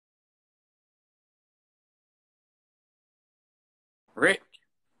Rick,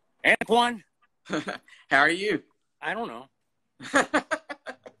 Antoine, how are you? I don't know.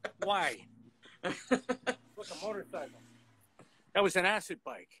 Why? Look, a motorcycle. That was an acid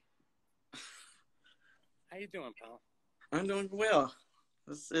bike. How you doing, pal? I'm doing well.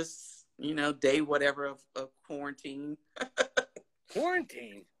 This is, day whatever of quarantine.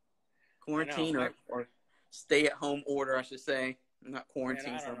 Quarantine? I know. Quarantine or stay at home order, I should say. Not Man,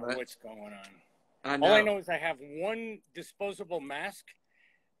 quarantine I so don't know much. what's going on. I All I know. know is I have one disposable mask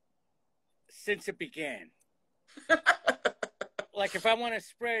since it began. Like, if I want to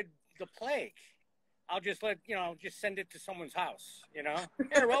spread the plague, I'll just just send it to someone's house,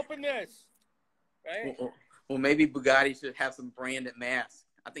 Here, open this, right? Well, maybe Bugatti should have some branded masks.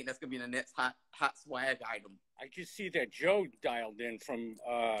 I think that's going to be the next hot swag item. I just see that Joe dialed in from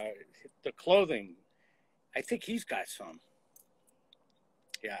the clothing. I think he's got some.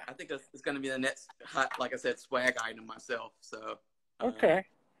 Yeah. I think it's going to be the next hot, like I said, swag item myself. So. Okay.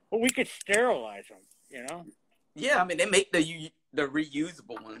 Well, we could sterilize them, Yeah, I mean they make the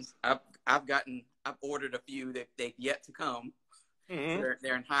reusable ones. I've ordered a few that they've yet to come. Mm-hmm.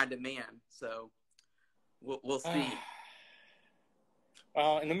 They're in high demand, so we'll see.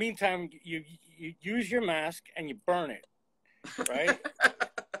 Well, in the meantime, you use your mask and you burn it, right?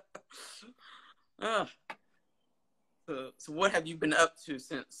 So what have you been up to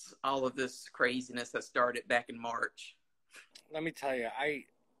since all of this craziness has started back in March? Let me tell you, I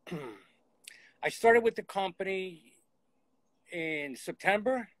started with the company in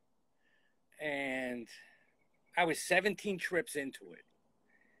September, and I was 17 trips into it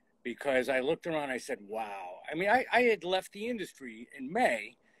because I looked around. I said, wow. I mean, I had left the industry in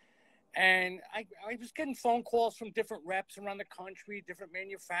May, and I was getting phone calls from different reps around the country, different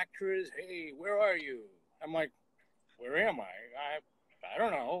manufacturers. Hey, where are you? I'm like, where am I? I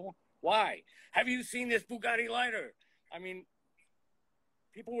don't know. Why? Have you seen this Bugatti lighter? I mean,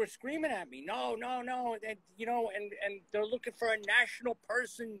 people were screaming at me, no, and they're looking for a national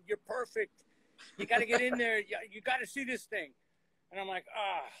person. You're perfect. You got to get in there. You got to see this thing. And I'm like,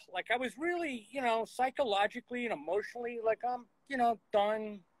 like I was really, psychologically and emotionally, like I'm,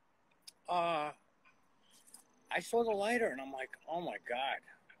 done. I saw the lighter and I'm like, oh my God,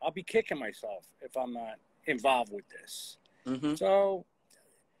 I'll be kicking myself if I'm not involved with this. Mm-hmm. So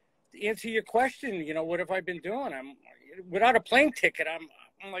to answer your question, what have I been doing? I'm without a plane ticket. I'm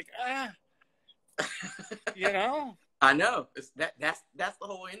like, I know. That's the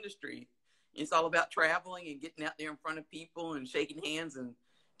whole industry. It's all about traveling and getting out there in front of people and shaking hands and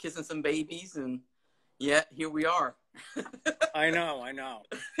kissing some babies, and yet here we are. I know.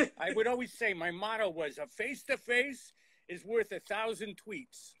 I would always say my motto was a face-to-face is worth 1,000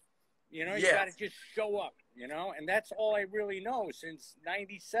 tweets. You got to just show up, and that's all I really know since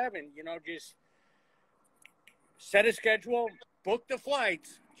 97, just set a schedule, book the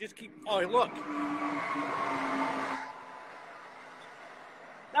flights, just keep, oh, look.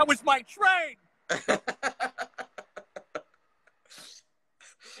 That was my train.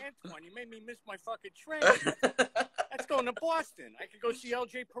 Antoine, you made me miss my fucking train. That's going to Boston. I could go see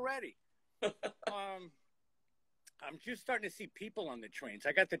LJ Peretti. I'm just starting to see people on the trains.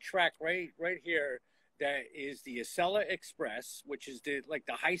 I got the track right here. That is the Acela Express, which is the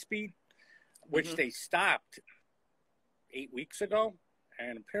high speed, which they stopped 8 weeks ago,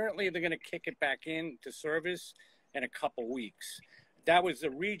 and apparently they're going to kick it back into service in a couple weeks. That was the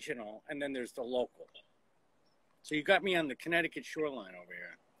regional, and then there's the local. So you got me on the Connecticut shoreline over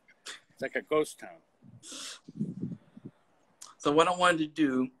here. It's like a ghost town. So what I wanted to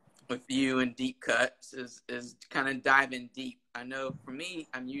do with you and Deep Cuts is kind of dive in deep. I know for me,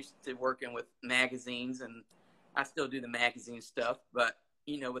 I'm used to working with magazines, and I still do the magazine stuff. But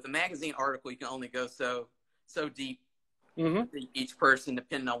with a magazine article, you can only go so deep. Mm-hmm. Each person,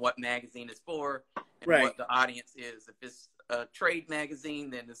 depending on what magazine it's for and right. what the audience is. If it's a trade magazine,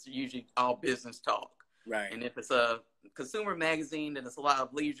 then it's usually all business talk. Right. And if it's a consumer magazine, then it's a lot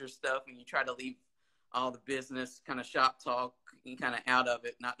of leisure stuff, and you try to leave all the business kind of shop talk and kind of out of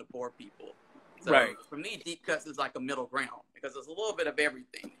it, not to bore people. So right. For me, Deep Cuts is like a middle ground because it's a little bit of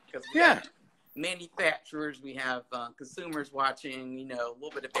everything. Because we have manufacturers, we have consumers watching, a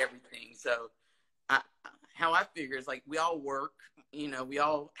little bit of everything. So how I figure is like we all work, we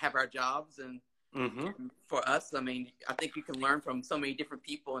all have our jobs, and for us, I mean, I think you can learn from so many different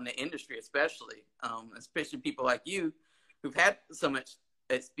people in the industry, especially people like you who've had so much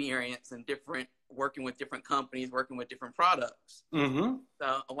experience and working with different companies, working with different products. Mm-hmm.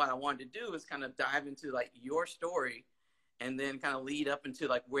 So what I wanted to do is kind of dive into like your story and then kind of lead up into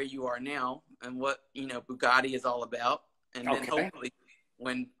like where you are now and what, Bugatti is all about. And then hopefully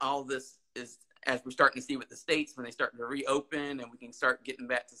when all this is as we're starting to see with the States, when they start to reopen and we can start getting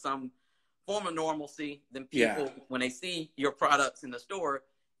back to some form of normalcy, then people, when they see your products in the store,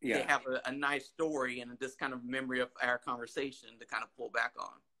 they have a nice story and this kind of memory of our conversation to kind of pull back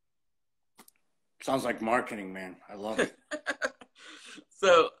on. Sounds like marketing, man. I love it.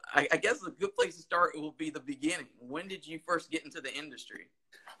 So I guess a good place to start will be the beginning. When did you first get into the industry?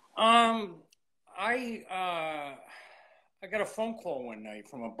 I got a phone call one night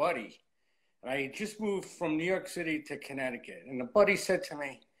from a buddy. I just moved from New York City to Connecticut, and the buddy said to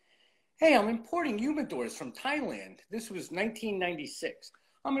me, "Hey, I'm importing humidors from Thailand." This was 1996.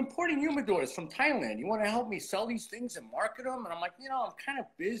 "I'm importing humidors from Thailand. You want to help me sell these things and market them?" And I'm like, I'm kind of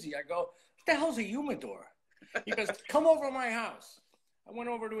busy. I go, "What the hell's a humidor?" He goes, "Come over to my house." I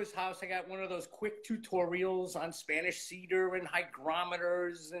went over to his house. I got one of those quick tutorials on Spanish cedar and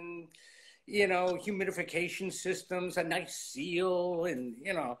hygrometers and, humidification systems, a nice seal, and,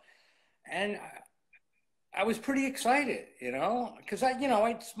 and I was pretty excited, because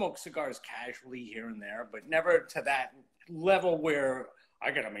I'd smoke cigars casually here and there, but never to that level where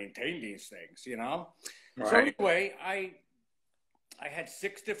I got to maintain these things, Right. So anyway, I had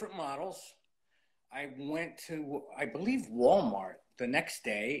 6 different models. I went to, I believe, Walmart the next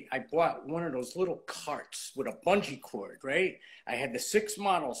day. I bought one of those little carts with a bungee cord, right? I had the 6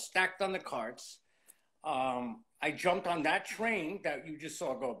 models stacked on the carts. I jumped on that train that you just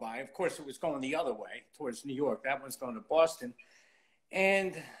saw go by. Of course, it was going the other way towards New York. That one's going to Boston.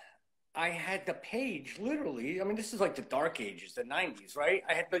 And I had the page, literally. I mean, this is like the dark ages, the 90s, right?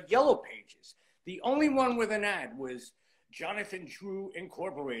 I had the yellow pages. The only one with an ad was Jonathan Drew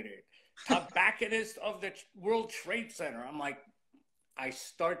Incorporated, tobacconist of the World Trade Center. I'm like, I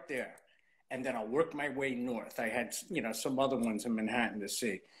start there, and then I'll work my way north. I had, some other ones in Manhattan to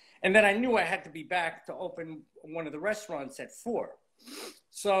see. And then I knew I had to be back to open one of the restaurants at 4.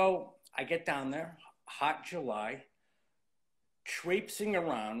 So I get down there, hot July, traipsing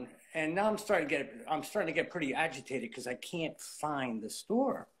around, and now I'm starting to get pretty agitated because I can't find the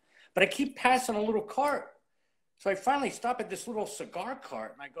store. But I keep passing a little cart. So I finally stop at this little cigar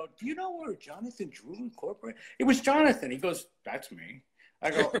cart, and I go, "Do you know where Jonathan Drew Incorporated?" It was Jonathan. He goes, "That's me."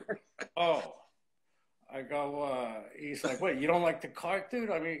 I go, "Oh." I go, he's like, "What, you don't like the cart, dude?"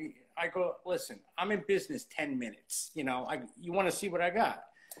 I mean, I go, "Listen, I'm in business 10 minutes. You want to see what I got?"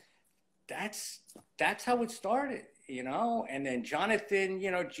 That's how it started, And then Jonathan,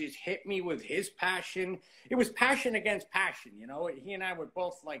 just hit me with his passion. It was passion against passion, He and I were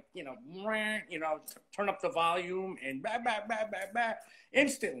both like, turn up the volume and bah, bah, bah, bah, bah,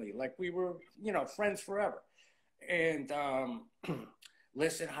 instantly, like we were, friends forever. And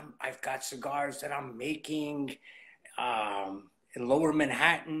listen, I've got cigars that I'm making in Lower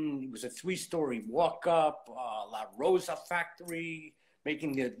Manhattan. It was a 3-story walk-up, La Rosa factory,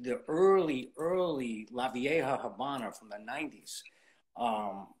 making the early La Vieja Habana from the 90s.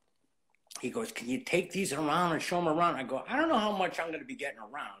 He goes, "Can you take these around and show them around?" I go, "I don't know how much I'm going to be getting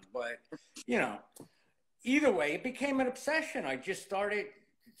around, but, either way, it became an obsession. I just started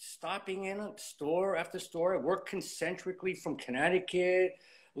stopping in at store after store. I worked concentrically from Connecticut,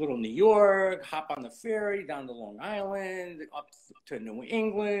 a little New York, hop on the ferry down to Long Island, up to New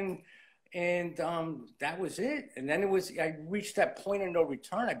England. And that was it. And then I reached that point of no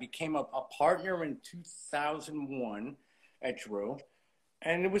return. I became a partner in 2001 at Drew,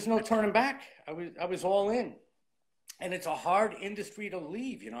 and there was no turning back. I was all in. And it's a hard industry to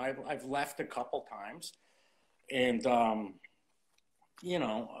leave. I've left a couple times. And,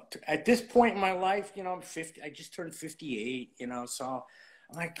 at this point in my life, I'm 50, I just turned 58, so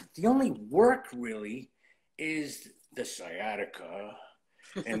I'm like, the only work really is the sciatica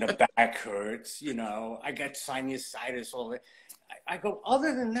and the back hurts, I got sinusitis, all that. I go,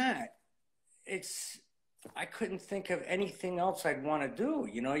 other than that, I couldn't think of anything else I'd want to do.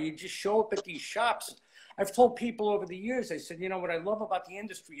 You just show up at these shops. I've told people over the years, I said, what I love about the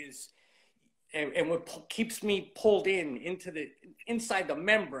industry is, and what keeps me pulled inside the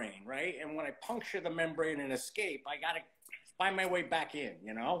membrane, right? And when I puncture the membrane and escape, I got to find my way back in,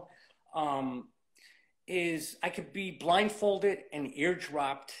 is I could be blindfolded and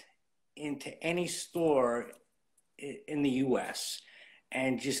eardropped into any store in the U.S.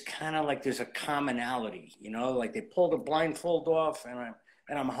 and just kind of like there's a commonality, like they pull the blindfold off and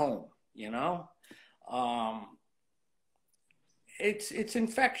I'm home, It's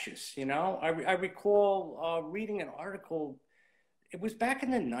infectious, I recall reading an article. It was back in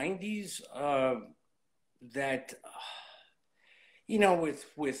the 90s that with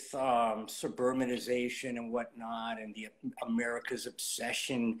suburbanization and whatnot, and the America's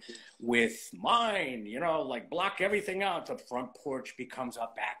obsession with mine, like block everything out. The front porch becomes a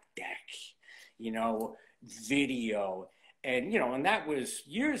back deck. you know, video. And, you know, and that was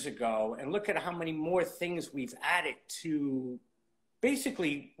years ago. And look at how many more things we've added to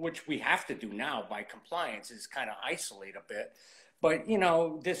basically, which we have to do now by compliance, is kind of isolate a bit. But, you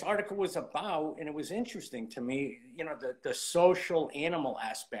know, this article was about, and it was interesting to me, you know, the social animal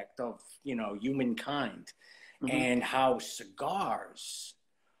aspect of, you know, humankind, and how cigars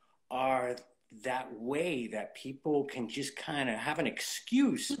are that way that people can just kind of have an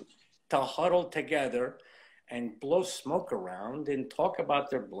excuse to huddle together and blow smoke around and talk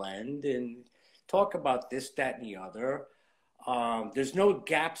about their blend and talk about this, that, and the other. There's no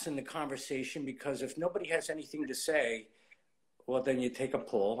gaps in the conversation, because if nobody has anything to say, well, then you take a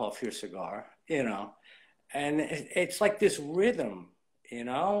pull off your cigar, you know. And it's like this rhythm, you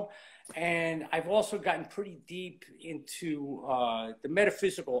know. And I've also gotten pretty deep into the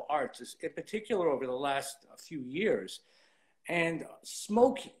metaphysical arts, in particular over the last few years. And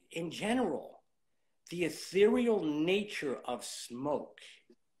smoke in general, the ethereal nature of smoke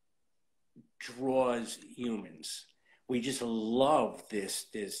draws humans. We just love this,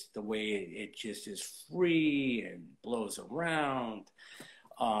 the way it just is free and blows around.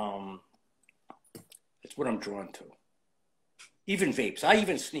 It's what I'm drawn to. Even vapes. I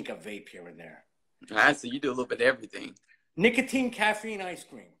even sneak a vape here and there. I see, you do a little bit of everything. Nicotine, caffeine, ice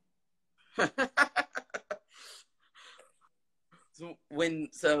cream.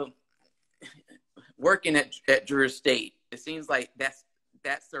 So working at Drew Estate, it seems like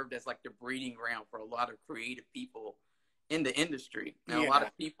that served as like the breeding ground for a lot of creative people in the industry. Now, a lot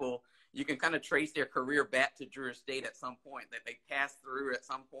of people, you can kind of trace their career back to Drew Estate at some point, that they passed through at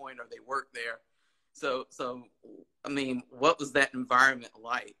some point or they worked there. So I mean, what was that environment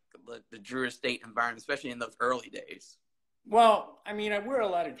like, the Drew Estate environment, especially in those early days? Well, I mean, I wear a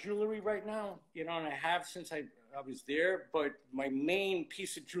lot of jewelry right now, you know, and I have since I was there. But my main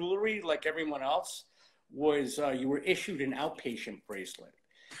piece of jewelry, like everyone else, was you were issued an outpatient bracelet.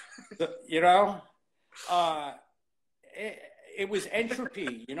 You know, it was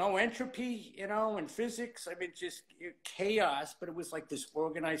entropy, you know, and physics. I mean, just chaos, but it was like this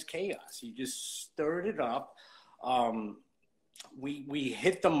organized chaos. You just stirred it up. We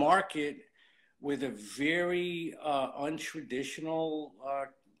hit the market with a very untraditional,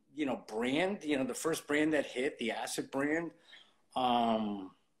 you know, brand. You know, the first brand that hit, the acid brand.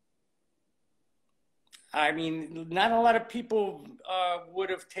 I mean, not a lot of people would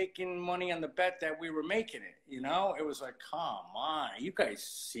have taken money on the bet that we were making it, you know? It was like, come on, are you guys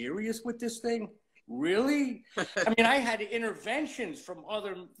serious with this thing? Really? I mean, I had interventions from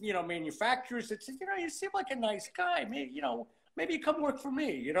other, you know, manufacturers that said, you know, you seem like a nice guy. Maybe, you know, maybe you come work for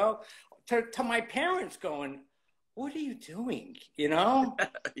me, you know? To my parents going, what are you doing, you know?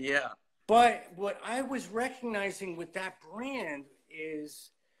 Yeah. But what I was recognizing with that brand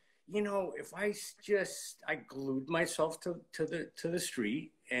is, you know, if I glued myself to the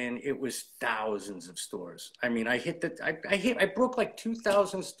street, and it was thousands of stores. I mean, I broke like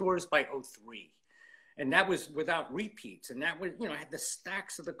 2,000 stores by 2003, and that was without repeats. And that was, you know, I had the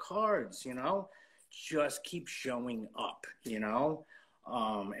stacks of the cards, you know, just keep showing up, you know,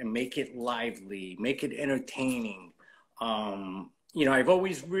 and make it lively, make it entertaining. You know, I've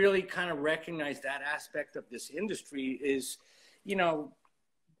always really kind of recognized that aspect of this industry is, you know,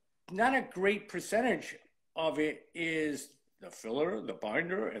 not a great percentage of it is the filler, the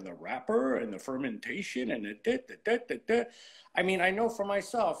binder, and the wrapper, and the fermentation, and the I mean, I know for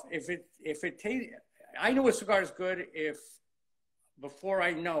myself, if it tastes, I know a cigar is good if before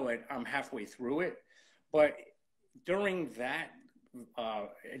I know it, I'm halfway through it. But during that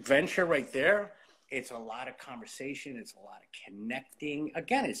adventure right there, it's a lot of conversation. It's a lot of connecting.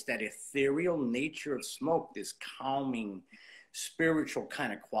 Again, it's that ethereal nature of smoke, this calming, spiritual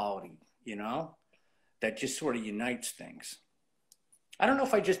kind of quality, you know, that just sort of unites things. I don't know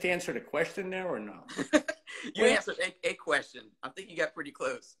if I just answered a question there or no. You answered a question. I think you got pretty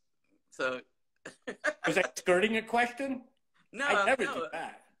close. So was I skirting a question? No, I never do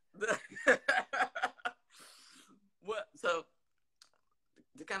that. Well, so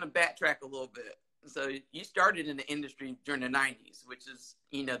to kind of backtrack a little bit. So you started in the industry during the 90s, which is,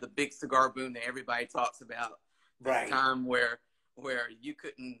 you know, the big cigar boom that everybody talks about. Right. Time where you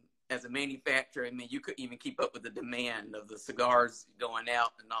couldn't, as a manufacturer, I mean, you couldn't even keep up with the demand of the cigars going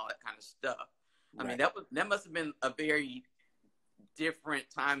out and all that kind of stuff. I mean, that must have been a very different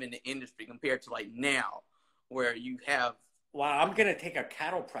time in the industry compared to like now, where you have. Wow, I'm gonna take a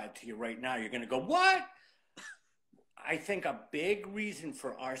cattle prod to you right now. You're gonna go, what? I think a big reason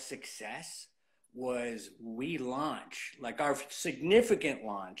for our success was we launched, like our significant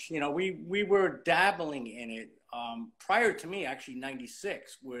launch. You know, we were dabbling in it prior to me, actually,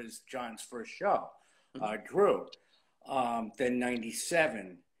 96 was John's first show, Drew. Then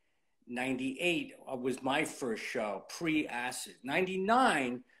 97, 98 was my first show, pre-acid.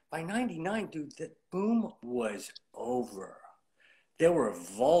 99, by 99, dude, the boom was over. There were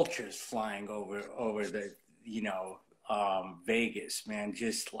vultures flying over the, Vegas, man,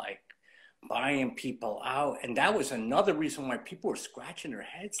 just like buying people out. And that was another reason why people were scratching their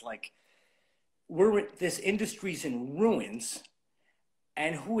heads like, this industry's in ruins,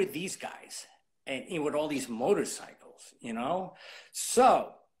 and who are these guys? And with all these motorcycles,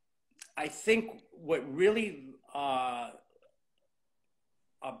 So I think what really, a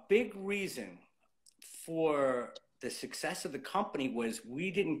big reason for the success of the company was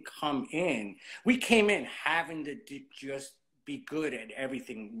we came in having to just be good at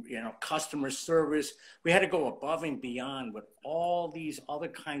everything, customer service. We had to go above and beyond with all these other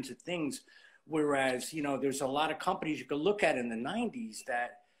kinds of things. Whereas, there's a lot of companies you could look at in the 90s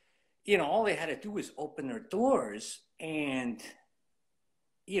that, all they had to do was open their doors and,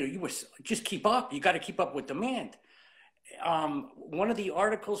 you were just keep up. You got to keep up with demand. One of the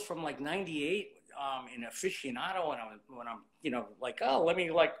articles from like 98 in Aficionado, when I'm like, oh, let me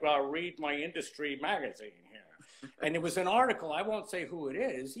read my industry magazine here. And it was an article, I won't say who it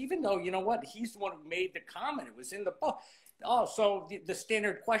is, even though, he's the one who made the comment. It was in the book. Oh, so the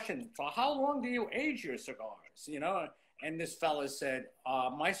standard question, for how long do you age your cigars? And this fella said,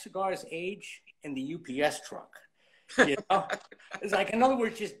 my cigars age in the UPS truck. It's like, in other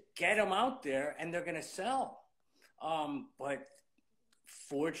words, just get them out there and they're going to sell. But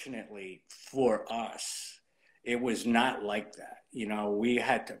fortunately for us, it was not like that. We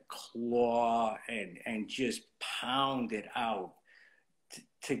had to claw and just pound it out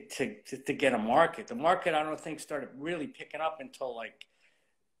to get a market. The market, I don't think, started really picking up until like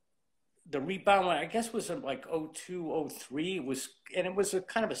the rebound, I guess, was in like 02, 03. It was a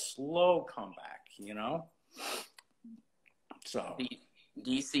kind of a slow comeback, So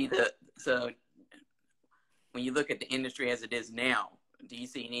do you see so when you look at the industry as it is now, do you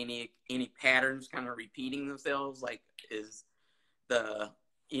see any patterns kind of repeating themselves? Like, is are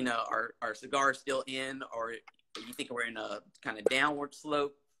cigars still in, or you think we're in a kind of downward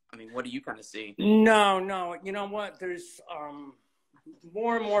slope? I mean, what do you kind of see? No. You know what? There's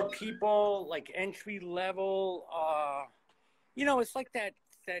more and more people like entry level. It's like that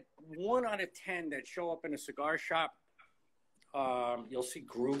 1 out of 10 that show up in a cigar shop. You'll see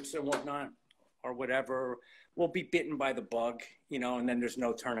groups and whatnot or whatever will be bitten by the bug, and then there's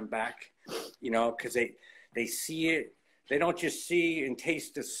no turning back, because they see it. They don't just see and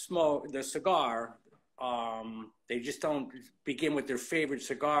taste the cigar. They just don't begin with their favorite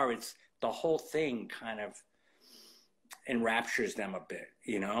cigar. It's the whole thing kind of enraptures them a bit,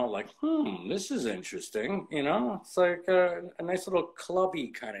 like, this is interesting, it's like a nice little clubby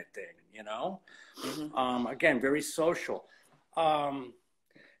kind of thing, Mm-hmm. Again, very social.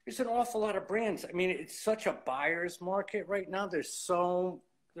 There's an awful lot of brands. I mean, it's such a buyer's market right now. There's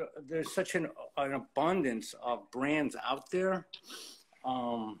such an abundance of brands out there.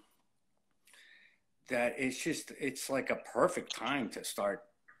 That it's like a perfect time to start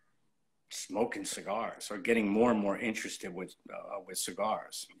smoking cigars or getting more and more interested with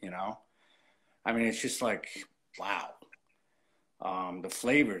cigars, I mean, it's just like, wow. The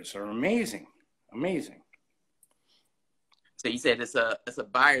flavors are amazing. So you said it's a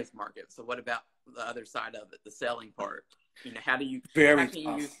buyer's market. So what about the other side of it, the selling part? How do you...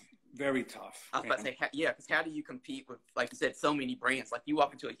 Very tough. I was about to say, because how do you compete with, like you said, so many brands? Like, you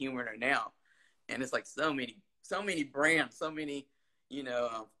walk into a humidor now, and it's like so many brands, so many,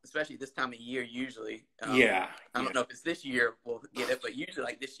 especially this time of year, usually. I don't know if it's this year we'll get it, but usually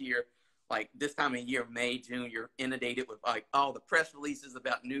like this year, like this time of year, May, June, you're inundated with like all the press releases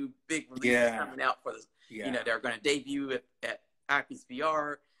about new big releases coming out for this. They're going to debut at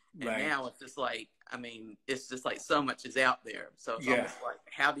IPSPR. And now it's just like, I mean, it's just like so much is out there. So it's almost like,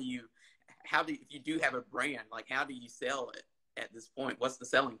 how do you, if you do have a brand, like how do you sell it at this point? What's the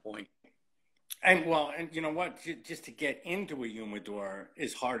selling point? And you know what? Just to get into a humidor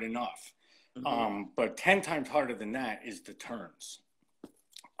is hard enough. Mm-hmm. But 10 times harder than that is the turns.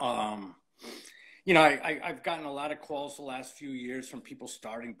 I've gotten a lot of calls the last few years from people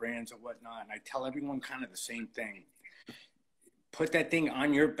starting brands and whatnot. And I tell everyone kind of the same thing. Put that thing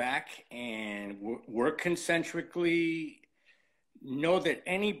on your back and work concentrically. Know that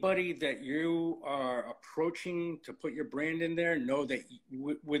anybody that you are approaching to put your brand in there, know that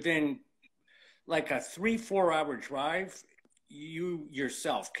within like a 3-4 hour drive, you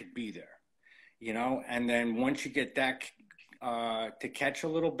yourself could be there, and then once you get that to catch a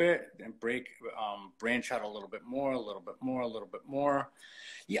little bit and branch out a little bit more, a little bit more, a little bit more.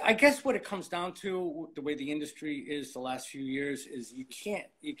 Yeah, I guess what it comes down to, the way the industry is the last few years, is you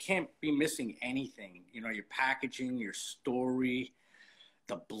can't be missing anything. You know, your packaging, your story,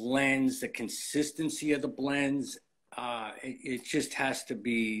 the blends, the consistency of the blends. It just has to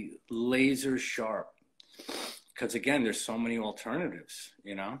be laser sharp, because again, there's so many alternatives,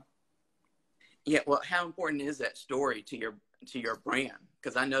 you know? Yeah. Well, how important is that story to your brand?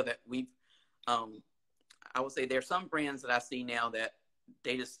 Because I know that I would say there's some brands that I see now that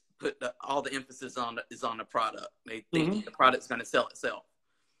they just put all the emphasis on the product. They think the product's going to sell itself.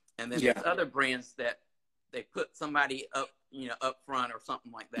 And then there's other brands that they put somebody up, you know, up front or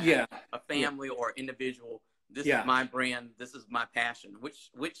something like that. Yeah. A family or individual. This is my brand. This is my passion.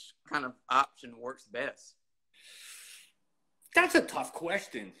 Which kind of option works best? That's a tough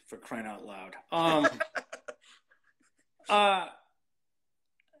question, for crying out loud.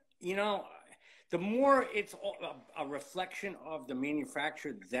 You know, the more it's a reflection of the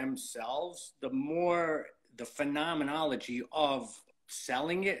manufacturer themselves, the more the phenomenology of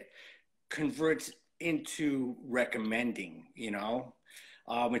selling it converts into recommending, you know?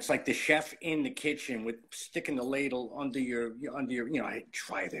 It's like the chef in the kitchen with sticking the ladle under your, you know, hey,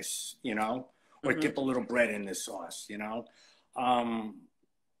 try this, you know, or dip a little bread in this sauce, you know?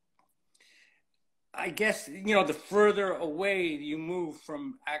 I guess, you know, the further away you move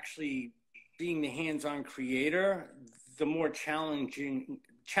from actually being the hands-on creator, the more challenging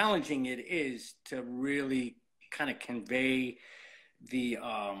it is to really kind of convey the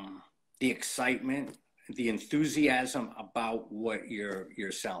excitement, the enthusiasm about what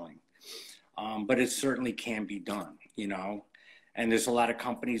you're selling. But it certainly can be done, you know. And there's a lot of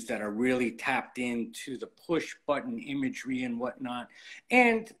companies that are really tapped into the push button imagery and whatnot.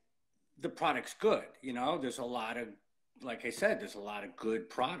 And the product's good, you know. There's a lot of, like I said, there's a lot of good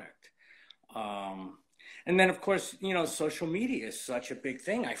product. And then, of course, you know, social media is such a big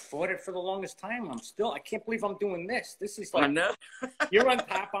thing. I fought it for the longest time. I can't believe I'm doing this. This is like, you're on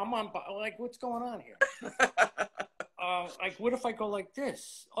top, I'm on, like, what's going on here? Like, what if I go like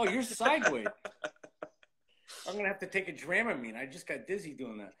this? Oh, you're sideways. I'm going to have to take a Dramamine. I just got dizzy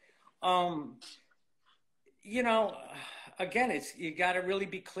doing that. You know, again, you got to really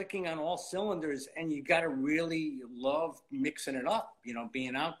be clicking on all cylinders, and you got to really love mixing it up, you know,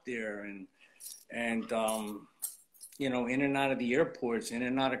 being out there and you know, in and out of the airports, in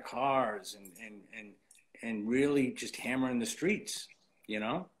and out of cars, and really just hammering the streets, you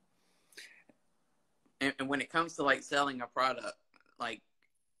know? And when it comes to like selling a product, like,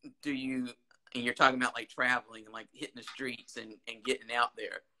 and you're talking about like traveling and like hitting the streets and getting out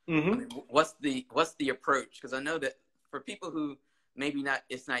there. I mean, what's the approach? Because I know that for people who maybe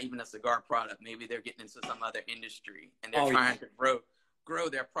it's not even a cigar product, maybe they're getting into some other industry and they're trying to grow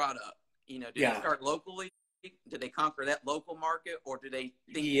their product. You know, do they start locally? Do they conquer that local market, or do they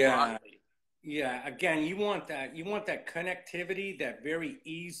think broadly? Yeah, again, you want that connectivity, that very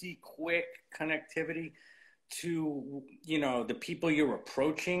easy, quick connectivity to, you know, the people you're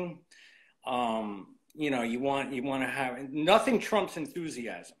approaching. You know, you want to have, nothing trumps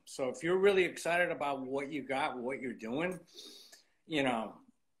enthusiasm. So if you're really excited about what you got, what you're doing, you know,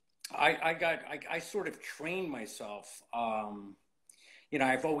 I sort of trained myself. You know,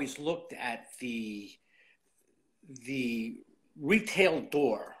 I've always looked at the retail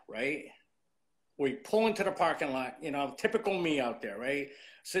door, right? Where you pull into the parking lot, you know, typical me out there, right?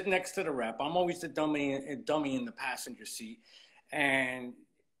 Sitting next to the rep. I'm always the dummy in the passenger seat. And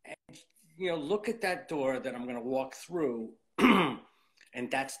you know, look at that door that I'm going to walk through. And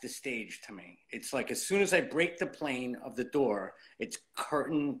that's the stage to me. It's like, as soon as I break the plane of the door, it's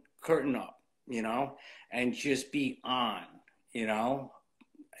curtain up, you know, and just be on, you know,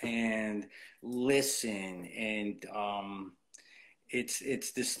 and listen. And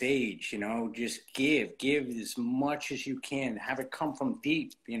it's the stage, you know, just give as much as you can, have it come from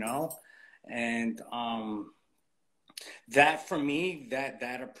deep, you know. And that, for me,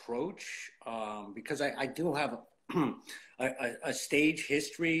 that approach, because I do have a stage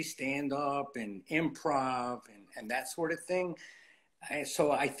history, stand up and improv and that sort of thing.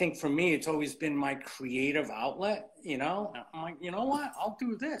 So I think for me, it's always been my creative outlet, you know. I'm like, you know what, I'll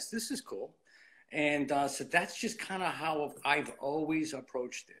do this. This is cool. And so that's just kind of how I've always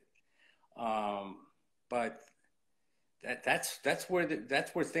approached it. But that's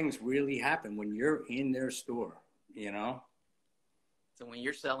where things really happen, when you're in their store, you know. So when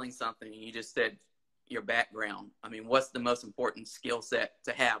you're selling something, you just said your background. I mean, what's the most important skill set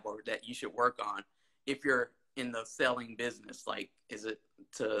to have, or that you should work on if you're in the selling business? Like, is it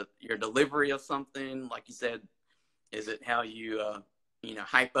to your delivery of something? Like you said, Is it how you,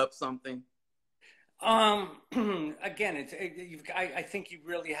 hype up something? Again, I think you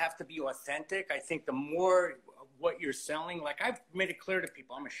really have to be authentic. I think the more what you're selling, like I've made it clear to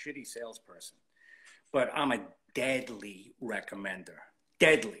people, I'm a shitty salesperson, but I'm a deadly recommender.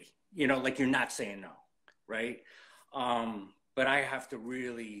 Deadly, like you're not saying no, right? But I have to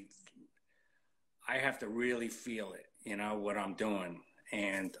really feel it, what I'm doing.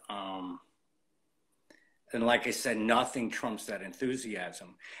 And like I said, nothing trumps that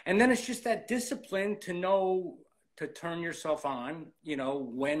enthusiasm. And then it's just that discipline to know to turn yourself on,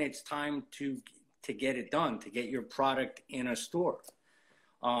 when it's time to get it done, to get your product in a store.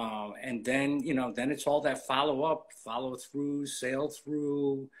 And then, then it's all that follow up, follow through, sale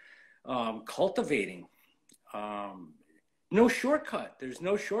through, cultivating. No shortcut. There's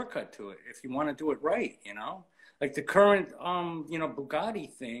no shortcut to it if you want to do it right, like the current,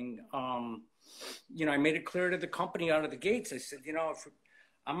 Bugatti thing. I made it clear to the company out of the gates. I said, if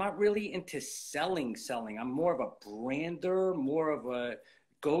I'm not really into selling. I'm more of a brander, more of a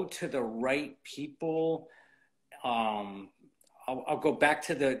go to the right people. I'll go back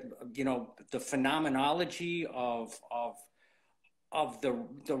to the phenomenology of the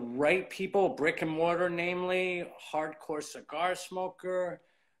right people, brick and mortar, namely hardcore cigar smoker,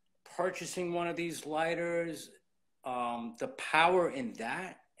 purchasing one of these lighters, the power in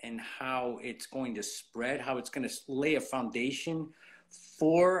that and how it's going to spread, how it's going to lay a foundation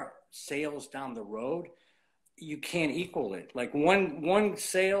for sales down the road. You can't equal it. Like one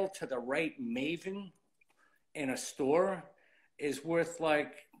sale to the right maven in a store is worth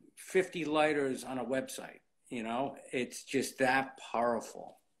like 50 lighters on a website. It's just that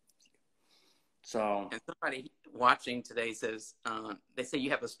powerful. So, and somebody watching today says, they say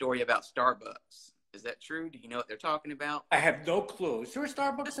you have a story about Starbucks. Is that true? Do you know what they're talking about? I have no clue. Is there a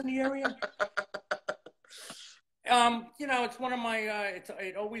Starbucks in the area? It's one of my,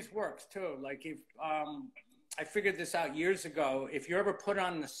 it always works too. Like if, I figured this out years ago, if you're ever put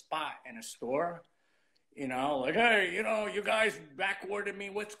on the spot in a store, like, hey, you guys backwarded me.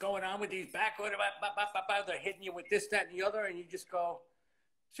 What's going on with these backward? They're hitting you with this, that, and the other. And you just go,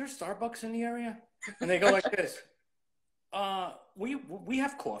 is there a Starbucks in the area? And they go like this, we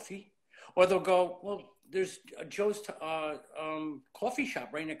have coffee. Or they'll go, well, there's Joe's coffee shop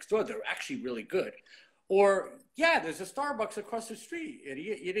right next door. They're actually really good. Or, yeah, there's a Starbucks across the street,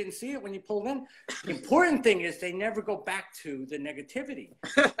 idiot. You didn't see it when you pulled in. The important thing is they never go back to the negativity.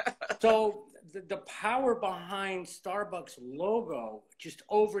 So the power behind Starbucks logo just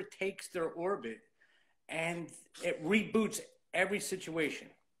overtakes their orbit, and it reboots every situation.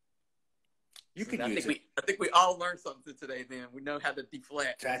 You could use it. I think we all learned something today. Then we know how to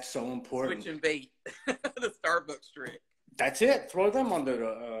deflect. That's so important. Switch and bait, the Starbucks trick. That's it. Throw them under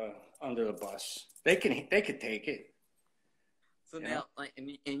the bus. They could take it. So now, like,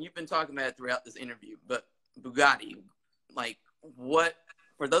 and you've been talking about it throughout this interview, but Bugatti, like, what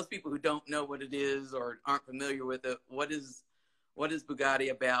for those people who don't know what it is or aren't familiar with it, what is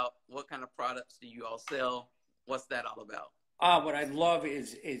Bugatti about? What kind of products do you all sell? What's that all about? What I love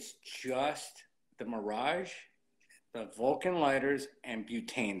is just the Mirage, the Vulcan lighters, and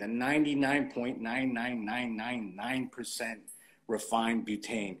butane, the 99.99999% refined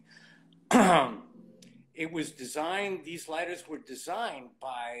butane. It was designed, these lighters were designed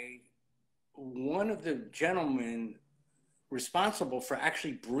by one of the gentlemen responsible for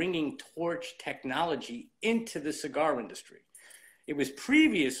actually bringing torch technology into the cigar industry.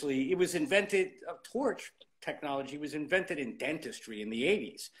 Torch technology was invented in dentistry in the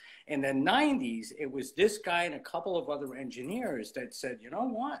 80s. In the 90s, it was this guy and a couple of other engineers that said, you know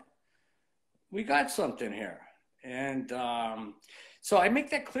what? We got something here. And so I make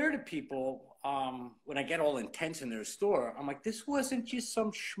that clear to people when I get all intense in their store. I'm like, this wasn't just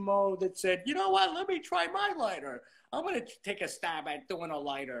some schmo that said, you know what, let me try my lighter. I'm going to take a stab at doing a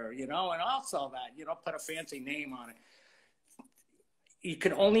lighter, and I'll sell that, put a fancy name on it. You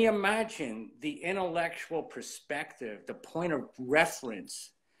can only imagine the intellectual perspective, the point of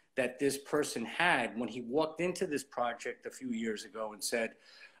reference that this person had when he walked into this project a few years ago and said,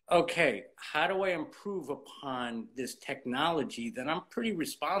 okay, how do I improve upon this technology that I'm pretty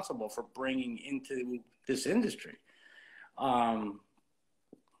responsible for bringing into this industry? The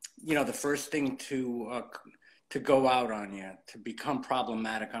first thing to go out on you, to become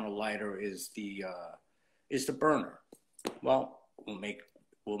problematic on a lighter is the burner. Well, we'll make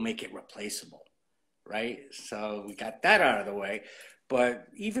it replaceable, right? So we got that out of the way. But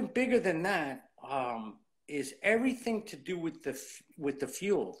even bigger than that is everything to do with the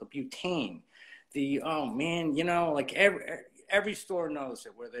fuel, the butane. Like every store knows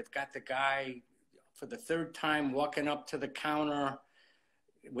it, where they've got the guy for the third time, walking up to the counter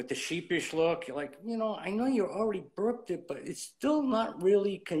with the sheepish look. You're like, you know, I know you already burped it, but it's still not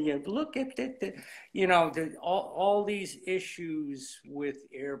really, can you look at it? You know, all these issues with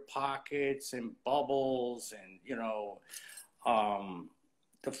air pockets and bubbles and, you know,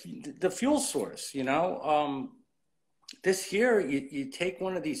 the fuel source, you know. This year, you take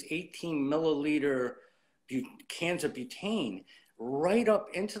one of these 18 milliliter cans of butane right up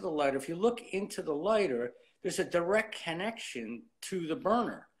into the lighter. If you look into the lighter, there's a direct connection to the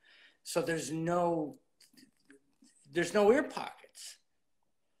burner. So there's no air pockets.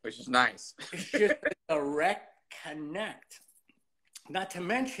 Which is nice. It's just a direct connect. Not to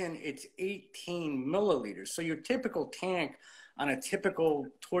mention it's 18 milliliters. So your typical tank on a typical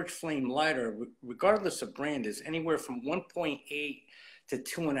torch flame lighter, regardless of brand, is anywhere from 1.8 to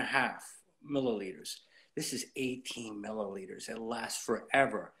 2.5 milliliters. This is 18 milliliters. It lasts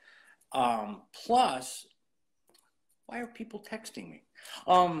forever. Plus, why are people texting me?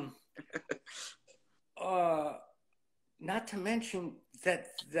 Not to mention that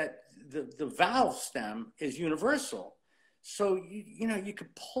the valve stem is universal. So, you know, you could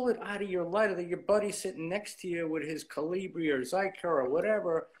pull it out of your lighter that your buddy sitting next to you with his Calibri or Zyker or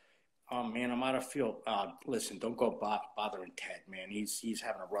whatever. Oh, man, I'm out of fuel. Listen, don't go bothering Ted, man. He's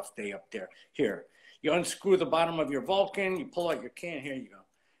having a rough day up there. Here, you unscrew the bottom of your Vulcan, you pull out your can. Here you go.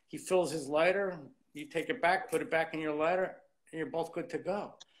 He fills his lighter. You take it back, put it back in your lighter, and you're both good to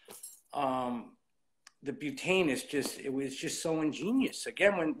go. The butane is it was just so ingenious.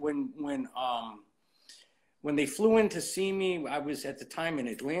 Again, when they flew in to see me, I was at the time in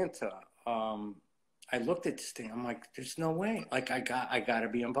Atlanta. I looked at this thing. I'm like, there's no way. Like, I got to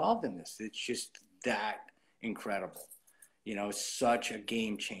be involved in this. It's just that incredible. You know, it's such a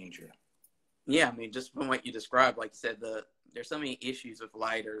game changer. Yeah, I mean, just from what you described, like you said, there's so many issues with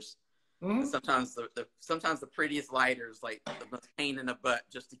lighters. Mm-hmm. Sometimes the prettiest lighters, like the most pain in the butt,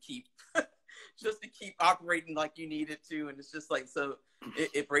 just to keep operating like you need it to, and it's just like so.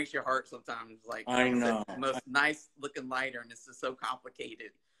 It breaks your heart sometimes. Like I know, the most nice looking lighter, and it's just so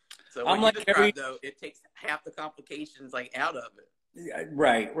complicated. So what you described, though, it takes half the complications like out of it. Yeah,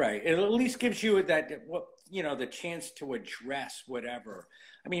 right. It at least gives you the chance to address whatever.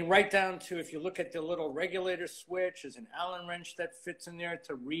 I mean, right down to, if you look at the little regulator switch, there's an Allen wrench that fits in there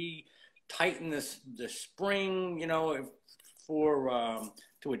to re-tighten the spring, you know,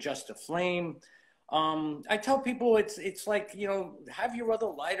 to adjust the flame. I tell people it's like, you know, have your other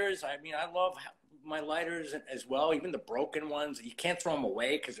lighters. I mean, I love my lighters as well, even the broken ones. You can't throw them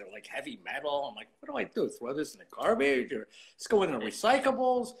away because they're like heavy metal. I'm like, what do I do? Throw this in the garbage, or just go in the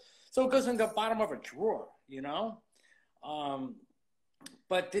recyclables? So it goes in the bottom of a drawer, you know.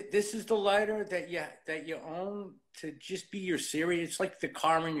 But this is the lighter that you own to just be your series. It's like the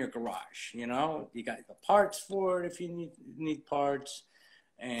car in your garage, you know. You got the parts for it if you need parts,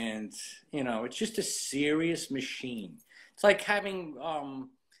 and you know, it's just a serious machine. It's like having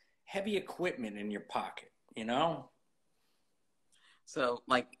heavy equipment in your pocket, you know? So,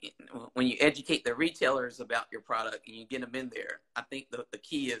 like, when you educate the retailers about your product and you get them in there, I think the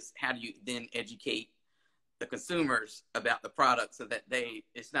key is, how do you then educate the consumers about the product so that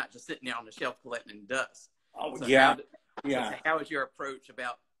it's not just sitting there on the shelf collecting dust? Oh, so yeah. How is your approach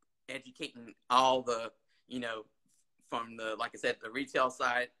about educating all the, you know, from the, like I said, the retail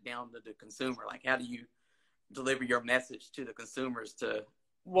side down to the consumer? Like, how do you deliver your message to the consumers to...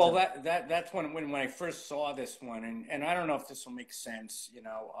 Well, that's when I first saw this one, and I don't know if this will make sense, you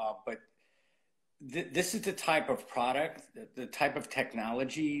know, but this is the type of product, the type of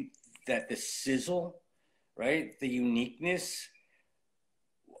technology that the sizzle, right, the uniqueness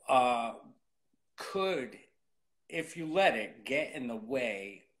could, if you let it, get in the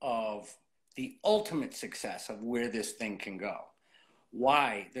way of the ultimate success of where this thing can go.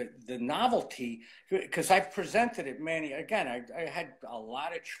 Why? The novelty, because I've presented it, Manny. Again, I had a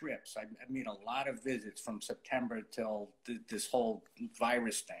lot of trips. I made a lot of visits from September till this whole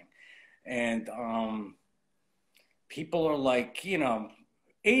virus thing. And people are like, you know,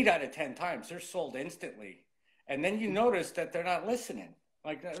 8 out of 10 times, they're sold instantly. And then you notice that they're not listening.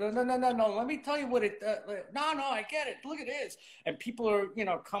 Like, no, let me tell you what it, no, I get it. Look at this. And people are, you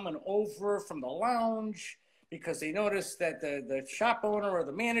know, coming over from the lounge because they notice that the shop owner or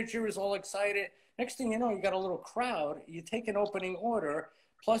the manager is all excited. Next thing you know, you got a little crowd. You take an opening order,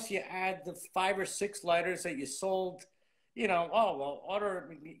 plus you add the 5 or 6 lighters that you sold. You know, oh, well,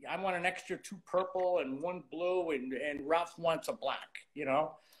 I want an extra 2 purple and 1 blue, and Ralph wants a black, you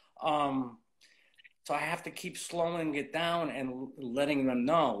know. So I have to keep slowing it down and letting them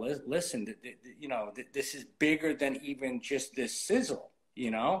know, listen, you know, this is bigger than even just this sizzle,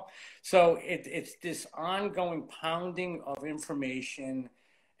 you know? So it's this ongoing pounding of information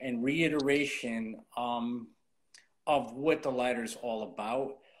and reiteration of what the lighter's all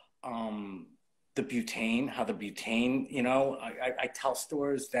about. The butane, how the butane, you know, I tell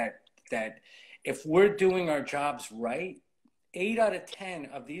stores that if we're doing our jobs right, 8 out of 10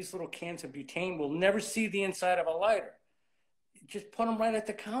 of these little cans of butane will never see the inside of a lighter. Just put them right at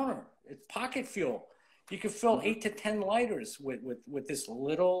the counter. It's pocket fuel. You can fill 8 to 10 lighters with this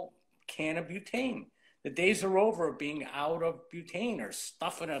little can of butane. The days are over of being out of butane or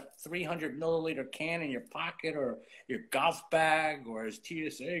stuffing a 300 milliliter can in your pocket or your golf bag, or as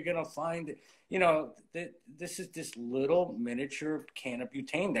TSA, you're going to find it. You know, this is this little miniature can of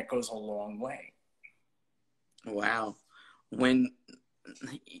butane that goes a long way. Wow. When,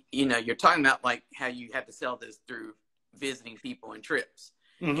 you know, you're talking about like how you have to sell this through visiting people and trips.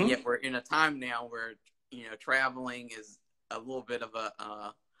 Mm-hmm. And yet we're in a time now where, you know, traveling is a little bit of a,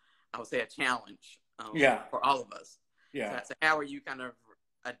 I would say a challenge for all of us. Yeah. So how are you kind of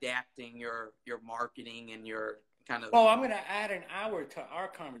adapting your marketing and your kind of... Well, I'm going to add an hour to our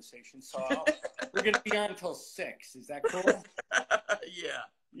conversation. So we're going to be on until 6. Is that cool? Yeah.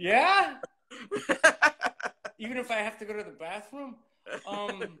 Yeah? Even if I have to go to the bathroom?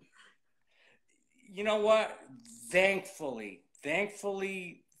 You know what? Thankfully,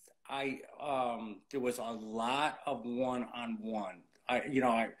 I there was a lot of one-on-one.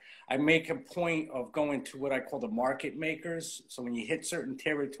 I make a point of going to what I call the market makers. So when you hit certain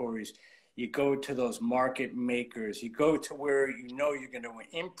territories, you go to those market makers. You go to where you know you're going to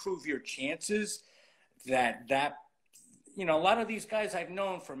improve your chances. That you know, a lot of these guys I've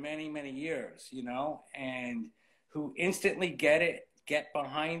known for many, many years, you know, and who instantly get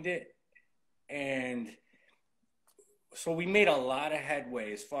behind it. And so we made a lot of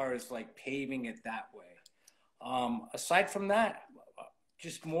headway as far as like paving it that way. Aside from that,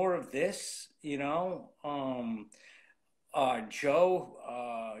 just more of this, you know.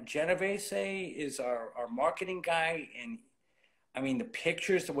 Joe Genovese is our marketing guy, and I mean the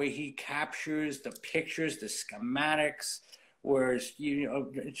pictures, the way he captures the pictures, the schematics, whereas you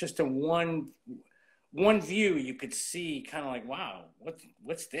know it's just a one view you could see kind of like, wow,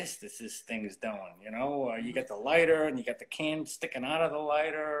 what's this thing is doing, you know. You got the lighter and you got the can sticking out of the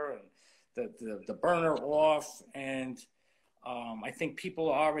lighter and the burner off, and I think people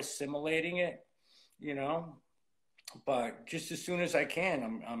are assimilating it, you know. But just as soon as I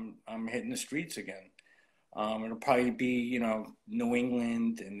can, I'm hitting the streets again. It'll probably be, you know, New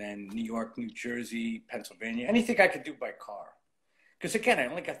England and then New York, New Jersey, Pennsylvania, anything I could do by car. Because again, I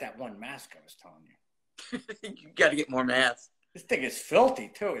only got that one mask I was telling you. You got to get more masks. This thing is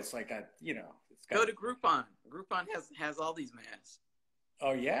filthy too. It's like a, you know. It's got... Go to Groupon. Groupon has all these masks.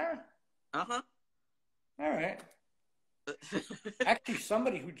 Oh yeah. Uh-huh. All right. Actually,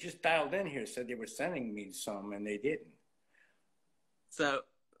 somebody who just dialed in here said they were sending me some, and they didn't. So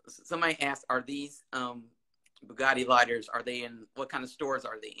somebody asked, are these Bugatti lighters, are they in, what kind of stores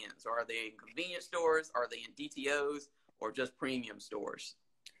are they in? So are they in convenience stores? Are they in DTOs or just premium stores?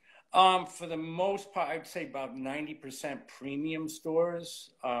 For the most part, I'd say about 90% premium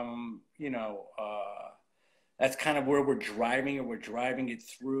stores. You know, that's kind of where we're driving it. We're driving it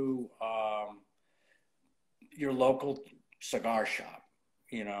through your local cigar shop,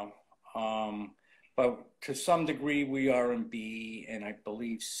 you know. But to some degree, we are in B and I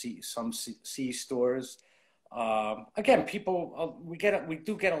believe some C stores. Again, people, we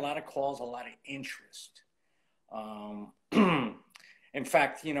do get a lot of calls, a lot of interest. In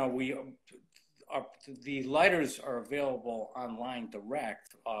fact, you know, the lighters are available online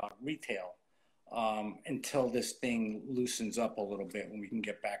direct, retail, until this thing loosens up a little bit when we can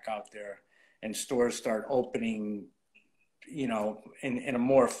get back out there and stores start opening, you know, in a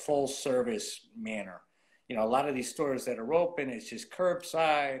more full service manner. You know, a lot of these stores that are open, it's just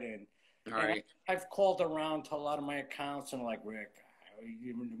curbside. And I've called around to a lot of my accounts and like, Rick,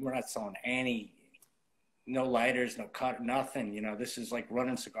 we're not selling no lighters, no cut, nothing. You know, this is like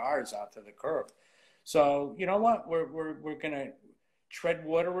running cigars out to the curb. So, you know what, we're going to tread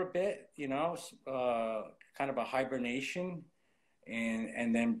water a bit, you know, kind of a hibernation.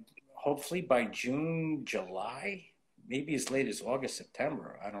 And then hopefully by June, July, maybe as late as August,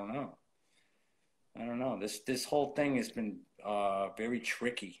 September. I don't know. This whole thing has been very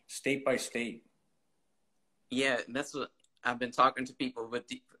tricky, state by state. Yeah, that's what I've been talking to people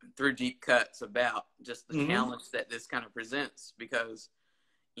through Deep Cuts about, just the challenge that this kind of presents, because,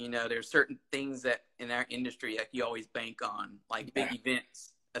 you know, there's certain things that in our industry, like you always bank on, like big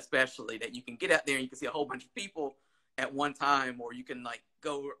events, especially, that you can get out there and you can see a whole bunch of people at one time, or you can like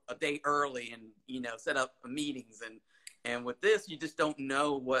go a day early and, you know, set up meetings. And And with this, you just don't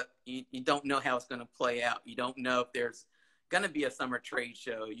know you don't know how it's going to play out. You don't know if there's going to be a summer trade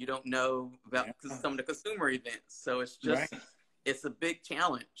show. You don't know about some of the consumer events. So it's just, it's a big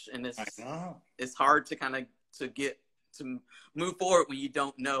challenge, and it's hard to kind of to move forward when you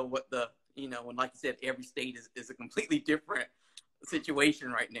don't know what when, like you said, every state is a completely different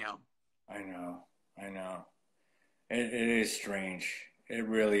situation right now. I know. It is strange. It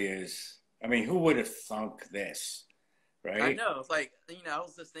really is. I mean, who would have thunk this, right? I know. It's like, I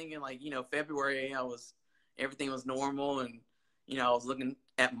was just thinking, like, February, everything was normal, and, I was looking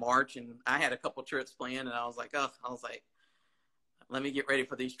at March, and I had a couple trips planned, and I was like, let me get ready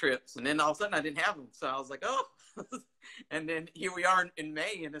for these trips. And then all of a sudden I didn't have them. So I was like, oh, and then here we are in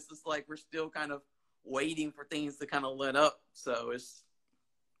May, and it's just like, we're still kind of waiting for things to kind of let up. So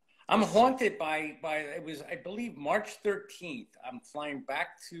I'm haunted by it was, I believe, March 13th. I'm flying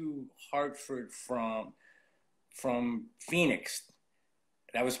back to Hartford from Phoenix.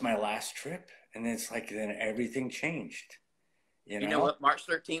 That was my last trip. And it's like, then everything changed. You know what? March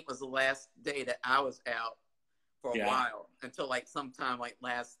 13th was the last day that I was out for a while, until like sometime like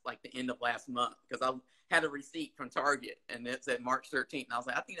the end of last month, because I had a receipt from Target and it said March 13th. And I was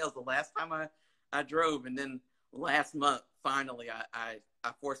like, I think that was the last time I drove. And then last month, finally, I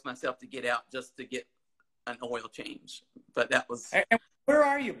forced myself to get out just to get an oil change. But that was... And where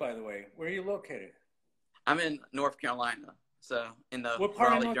are you, by the way? Where are you located? I'm in North Carolina. So in the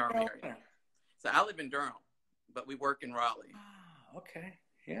Raleigh-Durham area. So I live in Durham, but we work in Raleigh. Ah, okay.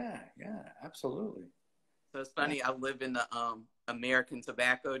 Yeah, absolutely. So it's funny, I live in the American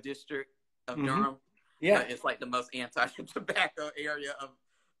Tobacco District of Durham. Yeah. It's like the most anti-tobacco area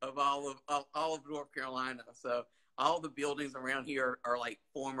of all of North Carolina. So all the buildings around here are like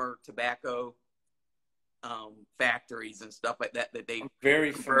former tobacco factories and stuff like that they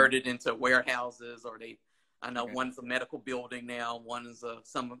converted into warehouses, or I know one's a medical building now, one is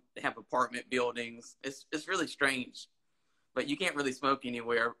some have apartment buildings. It's really strange, but you can't really smoke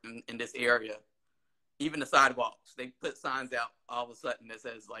anywhere in this area. Even the sidewalks, they put signs out all of a sudden that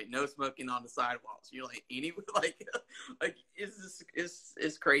says like no smoking on the sidewalks. You're like,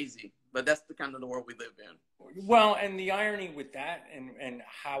 it's crazy, but that's the kind of the world we live in. Well, and the irony with that, and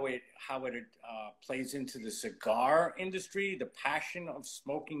how it plays into the cigar industry, the passion of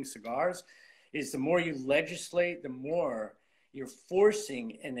smoking cigars, is the more you legislate, the more you're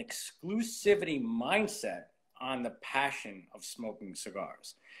forcing an exclusivity mindset on the passion of smoking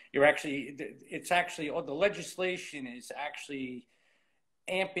cigars. The legislation is actually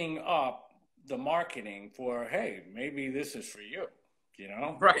amping up the marketing for, hey, maybe this is for you,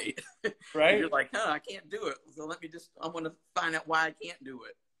 Right. Right. You're like, I can't do it. So I want to find out why I can't do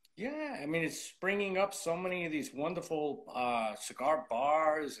it. Yeah. I mean, it's springing up so many of these wonderful cigar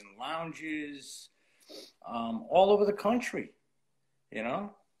bars and lounges all over the country,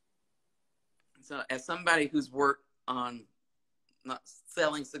 So as somebody who's worked on not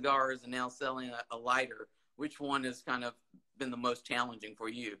selling cigars and now selling a lighter, which one has kind of been the most challenging for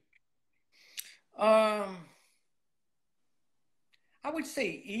you? I would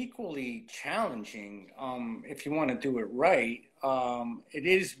say equally challenging, if you want to do it right. It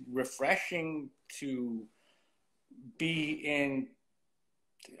is refreshing to be in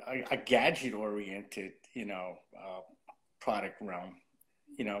a gadget-oriented, product realm,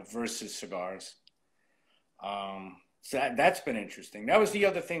 versus cigars. So that's been interesting. That was the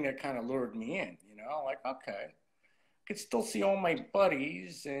other thing that kind of lured me in, like, okay, I could still see all my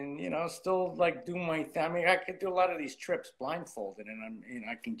buddies and, still like do my thing. I mean, I could do a lot of these trips blindfolded and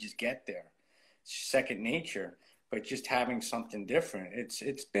I can just get there. It's second nature, but just having something different,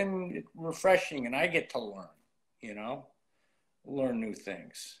 it's been refreshing, and I get to learn, learn new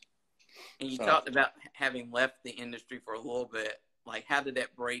things. And you talked about having left the industry for a little bit. Like, how did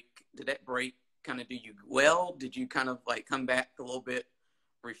that break? Did that break kind of do you well? Did you kind of like come back a little bit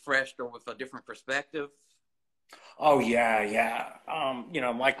refreshed or with a different perspective? Oh yeah.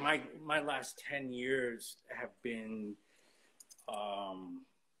 Like my last 10 years have been, I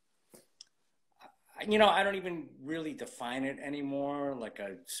don't even really define it anymore, like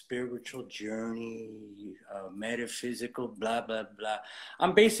a spiritual journey, metaphysical, blah, blah, blah.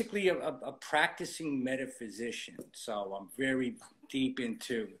 I'm basically a practicing metaphysician. So I'm very deep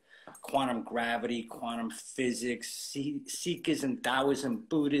into quantum gravity, quantum physics, Sikhism, Taoism,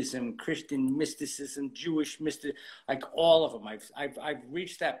 Buddhism, Christian mysticism, Jewish mysticism, like all of them. I've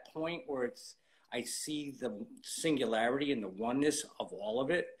reached that point where I see the singularity and the oneness of all of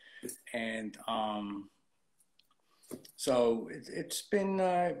it. And so it's been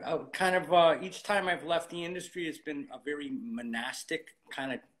kind of each time I've left the industry, it's been a very monastic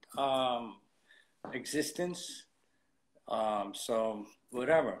kind of existence. So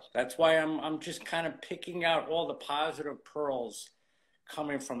whatever. That's why I'm just kind of picking out all the positive pearls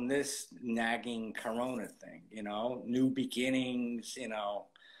coming from this nagging Corona thing, you know, new beginnings, you know.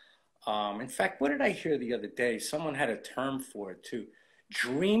 In fact, what did I hear the other day? Someone had a term for it too,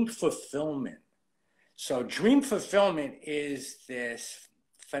 dream fulfillment. So dream fulfillment is this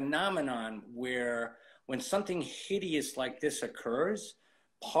phenomenon where when something hideous like this occurs,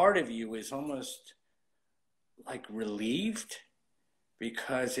 part of you is almost like relieved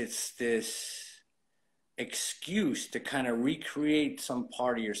because it's this excuse to kind of recreate some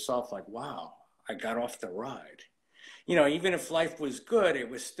part of yourself like, wow, I got off the ride. You know, even if life was good, it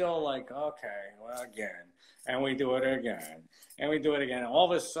was still like, okay, well, again, and we do it again, and we do it again. And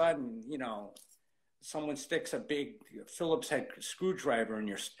all of a sudden, you know, someone sticks a big Phillips head screwdriver in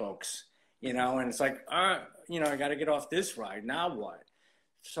your spokes, you know, and it's like, you know, I got to get off this ride. Now what?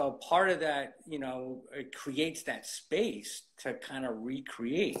 So part of that, you know, it creates that space to kind of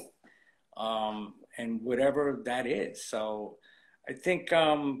recreate, and whatever that is. So I think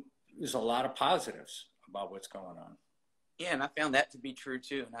there's a lot of positives about what's going on. Yeah, and I found that to be true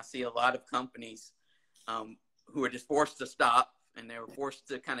too. And I see a lot of companies who are just forced to stop, and they were forced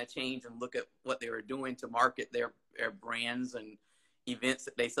to kind of change and look at what they were doing to market their brands and events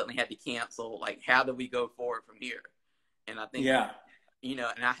that they suddenly had to cancel. Like, how do we go forward from here? And I think, yeah, you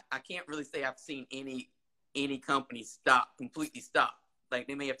know, and I can't really say I've seen any company completely stop. Like,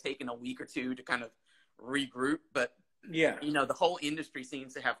 they may have taken a week or two to kind of regroup, but yeah, you know, the whole industry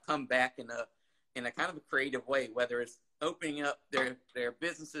seems to have come back in a kind of a creative way, whether it's opening up their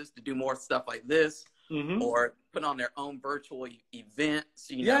businesses to do more stuff like this, or put on their own virtual events,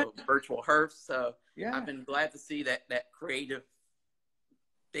 you know, virtual herfs. So I've been glad to see that creative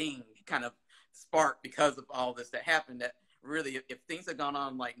thing kind of spark because of all this that happened. That really, if things had gone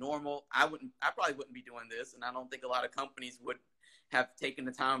on like normal, I probably wouldn't be doing this, and I don't think a lot of companies would have taken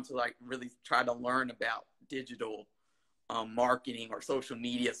the time to like really try to learn about digital marketing or social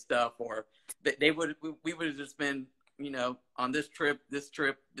media stuff, or that we would have just been, you know, on this trip, just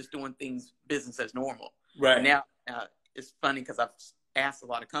doing things business as normal. Right. And now it's funny because I've asked a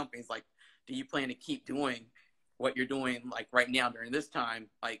lot of companies, like, do you plan to keep doing what you're doing like right now during this time,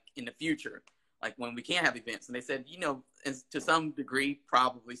 like in the future, like when we can't have events? And they said, you know, to some degree,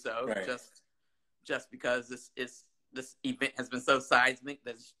 probably so. Right. Just because this event has been so seismic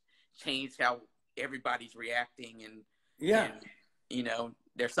that's changed how everybody's reacting, and you know,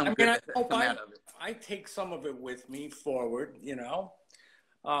 there's some good that come out of it. I take some of it with me forward, you know.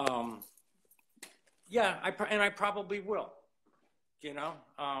 Yeah, I probably will, you know,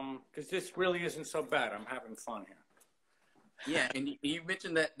 because this really isn't so bad. I'm having fun here. Yeah, and you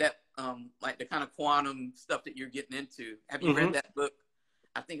mentioned that like the kind of quantum stuff that you're getting into. Have you read that book?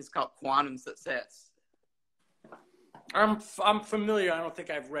 I think it's called Quantum Success. I'm familiar. I don't think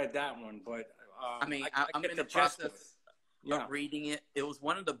I've read that one, but I mean, I'm in the process of reading it. It was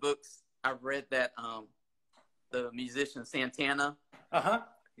one of the books I read that the musician Santana.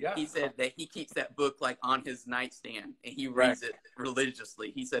 Yeah. He said that he keeps that book like on his nightstand and he reads it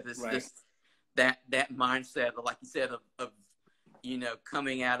religiously. He said it's just that mindset of, like you said, of you know,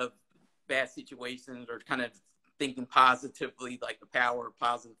 coming out of bad situations or kind of thinking positively, like the power of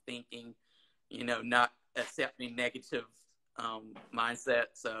positive thinking, you know, not accepting negative mindset.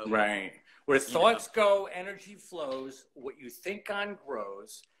 So where thoughts go, energy flows. What you think on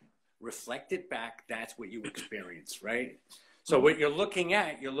grows. Reflect it back. That's what you experience, right? So what you're looking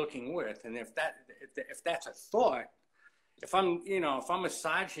at, you're looking with. And if that's a thought, if I'm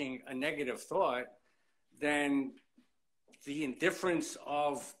massaging a negative thought, then the indifference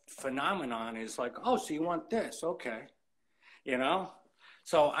of phenomenon is like, oh, so you want this, okay, you know.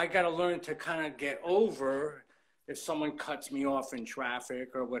 So I got to learn to kind of get over if someone cuts me off in traffic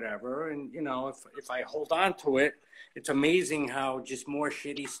or whatever. And, you know, if I hold on to it, it's amazing how just more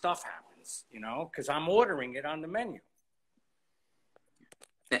shitty stuff happens, you know, because I'm ordering it on the menu.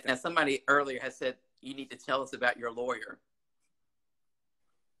 Now, somebody earlier has said, you need to tell us about your lawyer.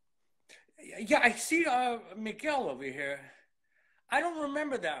 Yeah, I see Miguel over here. I don't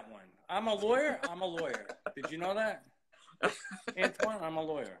remember that one. I'm a lawyer. Did you know that? Antoine, I'm a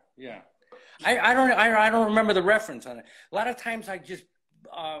lawyer. Yeah. I don't remember the reference on it. A lot of times I just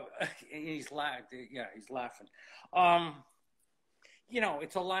he's laughing. You know,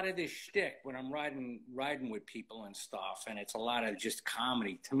 it's a lot of this shtick when I'm riding with people and stuff, and it's a lot of just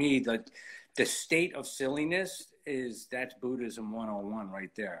comedy. To me, the state of silliness that's Buddhism 101 right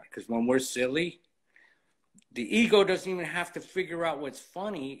there. Because when we're silly, the ego doesn't even have to figure out what's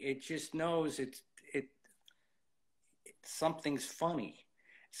funny. It just knows something's funny.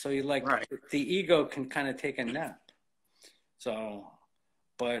 So you the ego can kind of take a nap. So,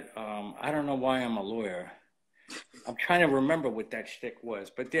 but I don't know why I'm a lawyer. I'm trying to remember what that shtick was,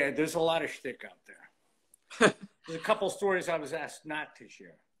 but there's a lot of shtick out there. There's a couple stories I was asked not to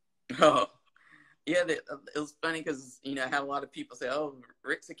share. Oh, yeah, it was funny because, you know, I had a lot of people say, oh,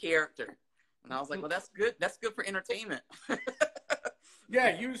 Rick's a character. And I was like, well, that's good. That's good for entertainment.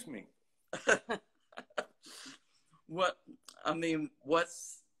 Yeah, use me. What's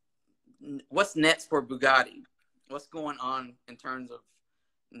next for Bugatti? What's going on in terms of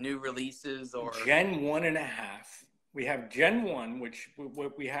new releases or Gen 1.5? We have Gen 1, which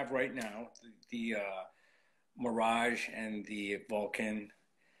what we have right now, the Mirage and the Vulcan.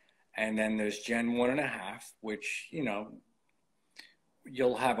 And then there's Gen 1.5, which, you know,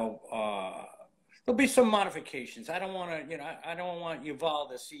 you'll have there'll be some modifications. I don't want to, you know, I don't want Yuval,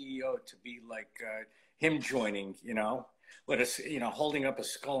 the CEO, to be like him joining, you know, with us, you know, holding up a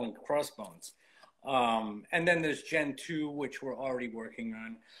skull and crossbones. And then there's Gen 2, which we're already working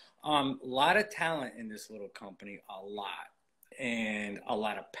on. A lot of talent in this little company, a lot, and a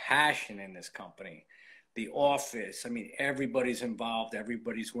lot of passion in this company. The office, I mean, everybody's involved.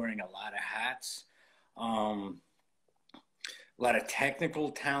 Everybody's wearing a lot of hats. A lot of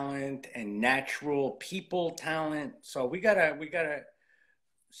technical talent and natural people talent. So we gotta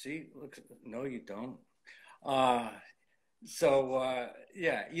see. Look, no, you don't.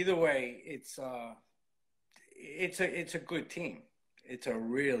 Yeah. Either way, it's a good team. It's a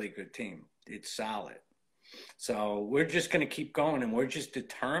really good team. It's solid. So we're just gonna keep going, and we're just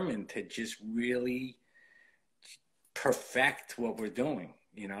determined to just really perfect what we're doing.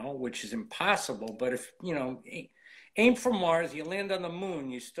 You know, which is impossible. But if you know. Aim for Mars, you land on the moon,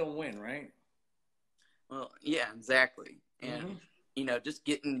 you still win, right? Well, yeah, exactly. And, you know, just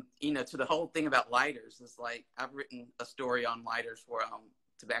getting, you know, to the whole thing about lighters is like, I've written a story on lighters for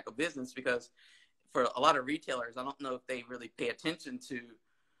tobacco business because for a lot of retailers, I don't know if they really pay attention to,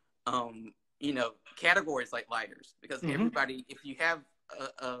 you know, categories like lighters because everybody, if you have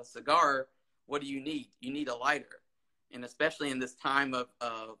a cigar, what do you need? You need a lighter. And especially in this time of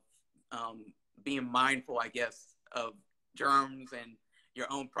being mindful, I guess, of germs and your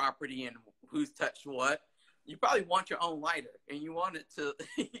own property and who's touched what, you probably want your own lighter and you want it to,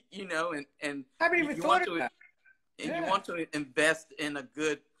 you know, and I haven't even thought of that. And you want to invest in a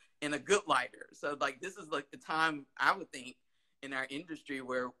good lighter. So like this is like the time I would think in our industry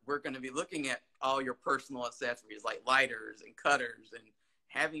where we're going to be looking at all your personal accessories like lighters and cutters and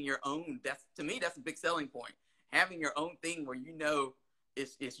having your own. That's to me that's a big selling point. Having your own thing where you know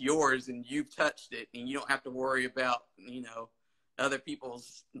it's yours and you've touched it and you don't have to worry about, you know, other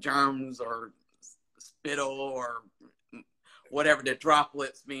people's germs or spittle or whatever, the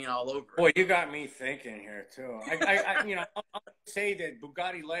droplets being all over. Boy, you got me thinking here too. I you know, I'll say that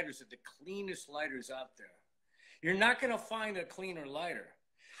Bugatti lighters are the cleanest lighters out there. You're not going to find a cleaner lighter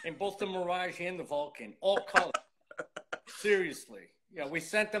in both the Mirage and the Vulcan, all color. Seriously. Yeah, we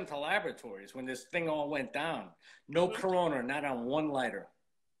sent them to laboratories when this thing all went down. No Corona, not on one lighter.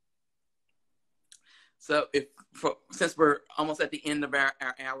 So since we're almost at the end of our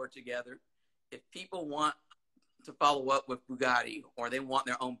hour together, if people want to follow up with Bugatti or they want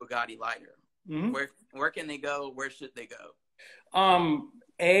their own Bugatti lighter, where can they go? Where should they go?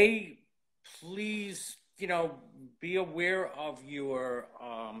 Please, you know, be aware of your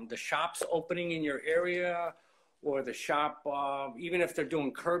the shops opening in your area. Or the shop, even if they're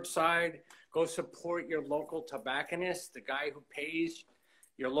doing curbside, go support your local tobacconist, the guy who pays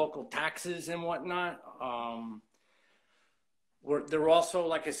your local taxes and whatnot. They're also,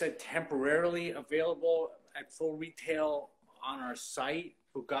 like I said, temporarily available at full retail on our site,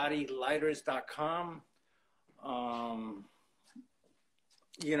 BugattiLighters.com.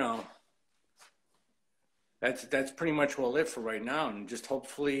 You know, that's pretty much what we'll live for right now, and just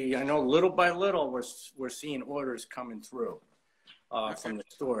hopefully, I know little by little we're seeing orders coming through from the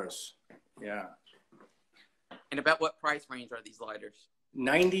stores. Yeah. And about what price range are these lighters?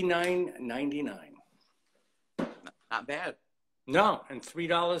 $99.99. Not bad. No, and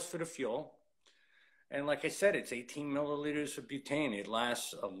 $3 for the fuel. And like I said, it's 18 milliliters of butane. It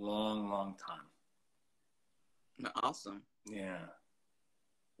lasts a long, long time. Awesome. Yeah.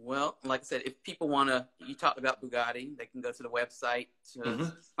 Well, like I said, if people want to, you talked about Bugatti, they can go to the website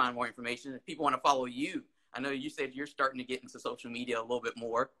to find more information. If people want to follow you, I know you said you're starting to get into social media a little bit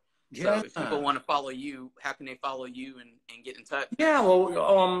more. Yeah. So if people want to follow you, how can they follow you and get in touch? Yeah,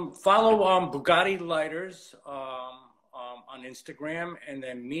 well, follow Bugatti Lighters on Instagram. And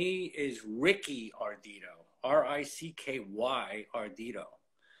then me is Ricky Ardito, Ricky Ardito.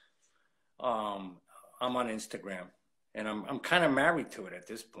 I'm on Instagram. And I'm kind of married to it at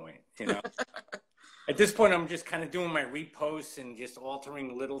this point, you know. At this point, I'm just kind of doing my reposts and just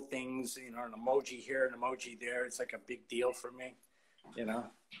altering little things, you know, an emoji here, an emoji there. It's like a big deal for me, you know.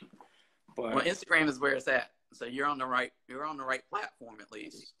 But well, Instagram is where it's at. So you're on the right platform at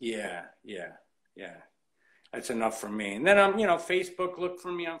least. Yeah. That's enough for me. And then you know, Facebook. Look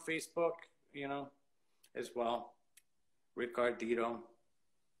for me on Facebook, you know, as well. Rick Ardito.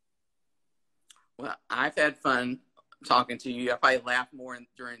 Well, I've had fun talking to you. I probably laughed more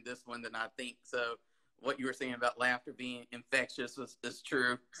during this one than I think. So what you were saying about laughter being infectious is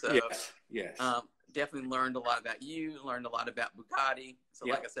true. So yes. Definitely learned a lot about you, learned a lot about Bugatti. So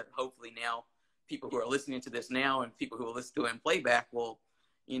like I said, hopefully now people who are listening to this now and people who will listen to it in playback will,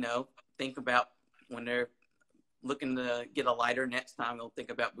 you know, think about when they're looking to get a lighter next time, they'll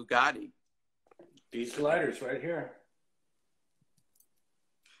think about Bugatti. These lighters right here.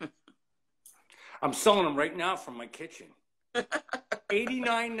 I'm selling them right now from my kitchen.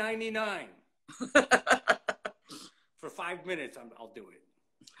 $89.99. For 5 minutes, I'll do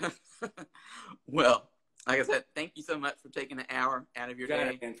it. Well, like I said, thank you so much for taking an hour out of your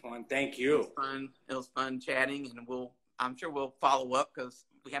day. Antoine. Thank you. It was fun chatting, and I'm sure we'll follow up because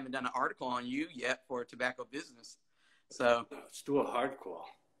we haven't done an article on you yet for Tobacco Business. So let's do a hard call.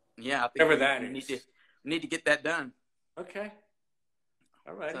 Yeah, I think whatever that is. We need to get that done. Okay.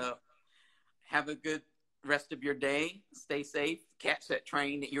 All right. So have a good rest of your day. Stay safe. Catch that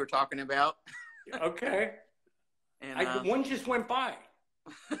train that you were talking about. Okay. And one just went by.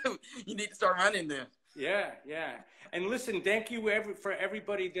 You need to start running then. Yeah. And listen, thank you for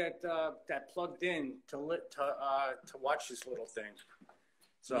everybody that plugged in to watch this little thing.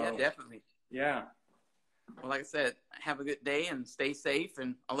 So yeah, definitely. Yeah. Well, like I said, have a good day and stay safe,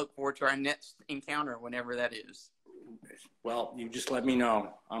 and I look forward to our next encounter whenever that is. Well, you just let me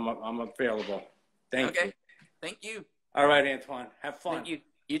know. I'm available. Thank you. Thank you. All right, Antoine. Have fun. Thank you.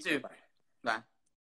 You too. Bye. Bye.